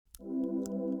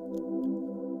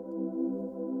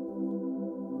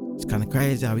kinda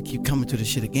crazy how we keep coming to this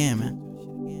shit again, man.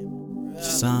 The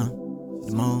sun,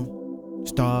 the moon, the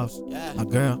stars, my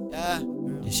girl.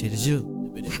 This shit is you.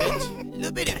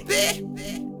 Little bit of bitch.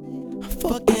 I'm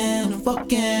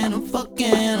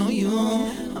fucking on you.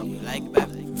 You like it,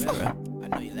 baby? For real. I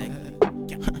know you like it.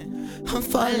 I'm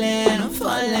falling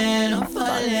for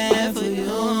you.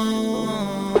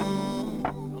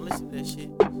 Don't listen to that shit.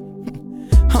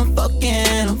 I'm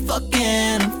fucking on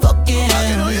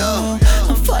you.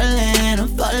 I'm falling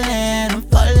for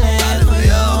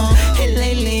you. And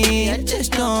lately I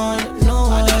just don't know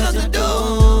what to do.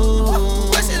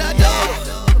 What should I do?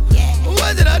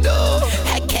 What did I do?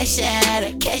 I cash out,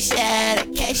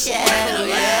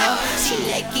 yeah.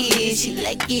 She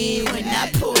like it when I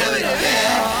pull it up.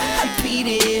 I beat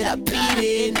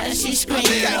it, now she screaming,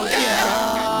 oh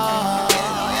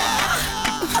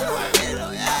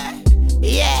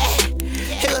yeah.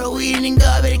 Here go the weed and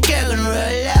garbage, the girl gonna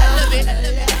roll up.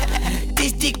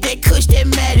 This dick, that kush, that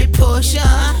matted portion.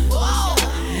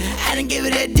 I done give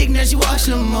her that dick, now she watch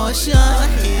slow motion.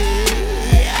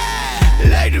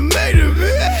 Like the mater,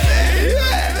 bitch.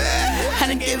 I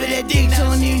done give her that dick, so I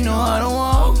don't even know how to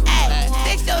walk.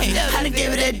 I done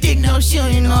give her that dick, no, she don't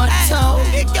even know how to talk.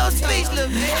 I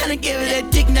done give her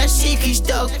that dick, now she keep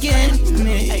stalking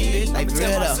me. Like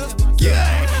real though.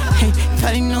 Hey,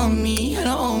 probably know me, I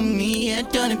don't own me, I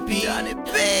done it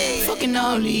big. Fucking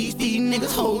all these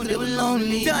niggas hoes, they were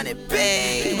lonely. Done it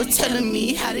big. They were telling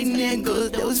me how these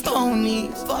niggas, they was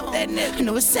phonies. Fuck that nigga. I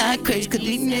know it sound crazy, cause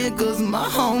these niggas my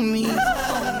homies.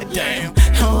 Damn,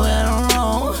 know what I'm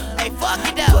wrong. Hey, fuck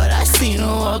it up. But I seen her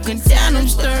walking down them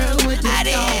stairs with the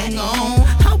thong on.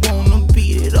 I wanna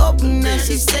beat it up and then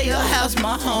she say her house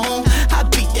my home. I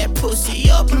beat that pussy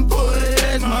up and put it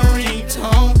as my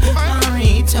ringtone.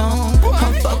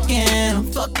 I'm fucking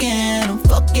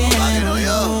on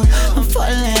you. I'm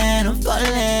falling for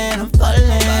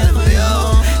you.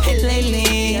 And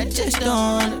lately I just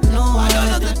don't know what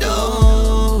to do.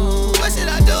 What should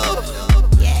I do?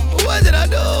 What did I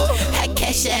do? I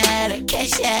cash out.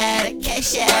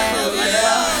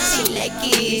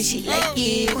 She like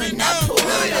it when I pull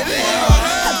it up.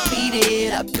 I beat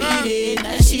it,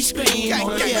 now she scream,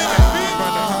 oh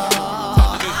yeah.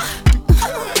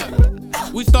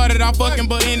 We started off fucking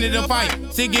but ended the fight.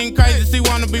 She getting crazy, she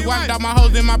wanna be wiped out. My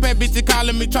hoes in my pet, bitch,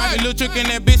 calling me trying. Little trick in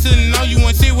that bitch, shouldn't know you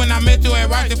and shit when I met you at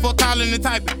Rocket for calling and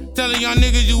typing. Telling young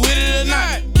niggas you with it or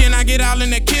not. Can I get all in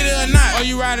that kitty or not? Or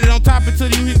you ride it on top until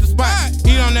you hit the spot.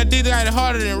 Eat on that dick, got it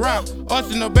harder than rock.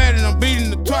 Austin no better than I'm beating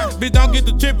the twice. Bitch, don't get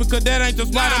the trippin' cause that ain't your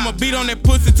spot. I'ma beat on that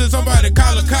pussy till somebody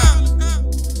call a cop.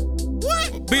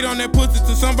 Beat on that pussy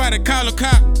till somebody call a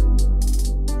cop.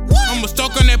 I'ma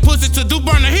stoke on that pussy till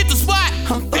Burner hit the spot.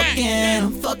 I'm fucking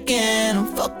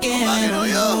on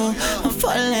you. I'm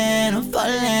falling for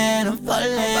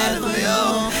you.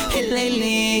 And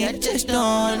lately I just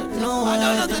don't know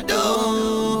what to do.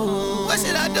 What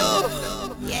should I do?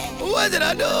 What did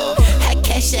I do? I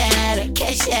cash out.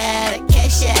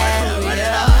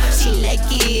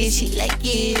 She like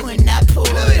it when I pull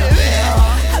it up.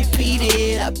 I beat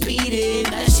it,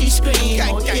 now she scream,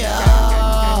 oh yeah.